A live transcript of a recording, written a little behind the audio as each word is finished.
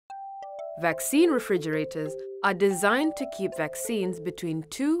Vaccine refrigerators are designed to keep vaccines between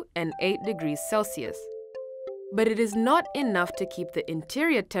 2 and 8 degrees Celsius. But it is not enough to keep the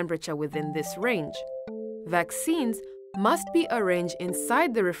interior temperature within this range. Vaccines must be arranged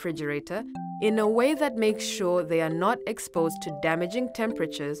inside the refrigerator in a way that makes sure they are not exposed to damaging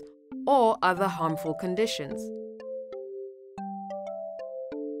temperatures or other harmful conditions.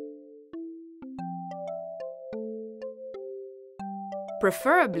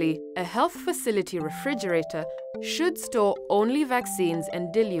 Preferably, a health facility refrigerator should store only vaccines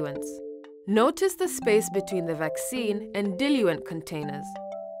and diluents. Notice the space between the vaccine and diluent containers.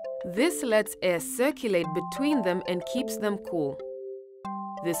 This lets air circulate between them and keeps them cool.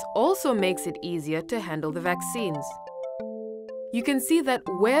 This also makes it easier to handle the vaccines. You can see that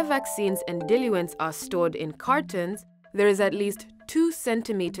where vaccines and diluents are stored in cartons, there is at least 2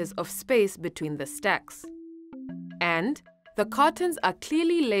 centimeters of space between the stacks. And the cartons are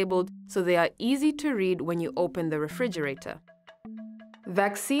clearly labeled so they are easy to read when you open the refrigerator.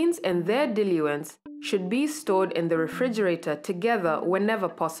 Vaccines and their diluents should be stored in the refrigerator together whenever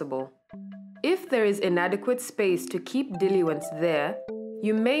possible. If there is inadequate space to keep diluents there,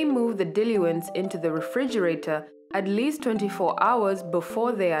 you may move the diluents into the refrigerator at least 24 hours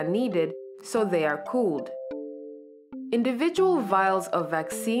before they are needed so they are cooled. Individual vials of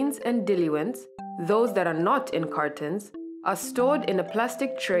vaccines and diluents, those that are not in cartons, are stored in a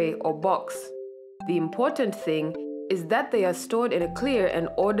plastic tray or box. The important thing is that they are stored in a clear and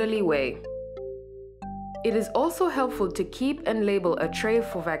orderly way. It is also helpful to keep and label a tray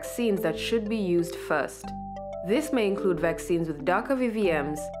for vaccines that should be used first. This may include vaccines with darker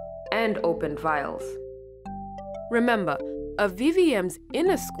VVMs and opened vials. Remember, a VVM's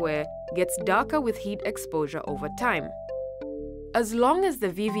inner square gets darker with heat exposure over time. As long as the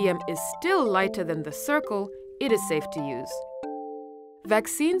VVM is still lighter than the circle, it is safe to use.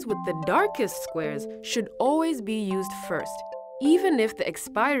 Vaccines with the darkest squares should always be used first, even if the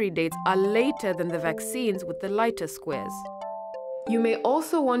expiry dates are later than the vaccines with the lighter squares. You may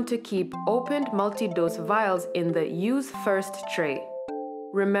also want to keep opened multi-dose vials in the Use First tray.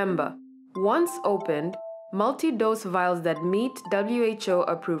 Remember, once opened, multi-dose vials that meet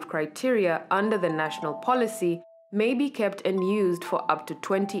WHO-approved criteria under the national policy may be kept and used for up to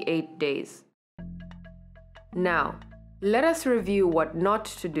 28 days. Now, let us review what not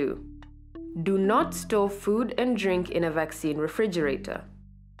to do. Do not store food and drink in a vaccine refrigerator.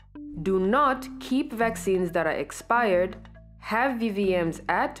 Do not keep vaccines that are expired, have VVMs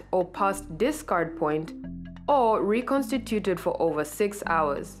at or past discard point, or reconstituted for over 6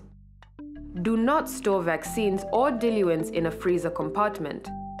 hours. Do not store vaccines or diluents in a freezer compartment.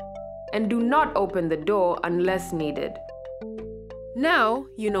 And do not open the door unless needed. Now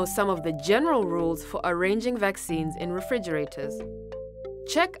you know some of the general rules for arranging vaccines in refrigerators.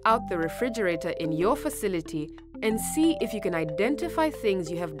 Check out the refrigerator in your facility and see if you can identify things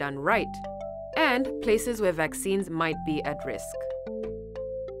you have done right and places where vaccines might be at risk.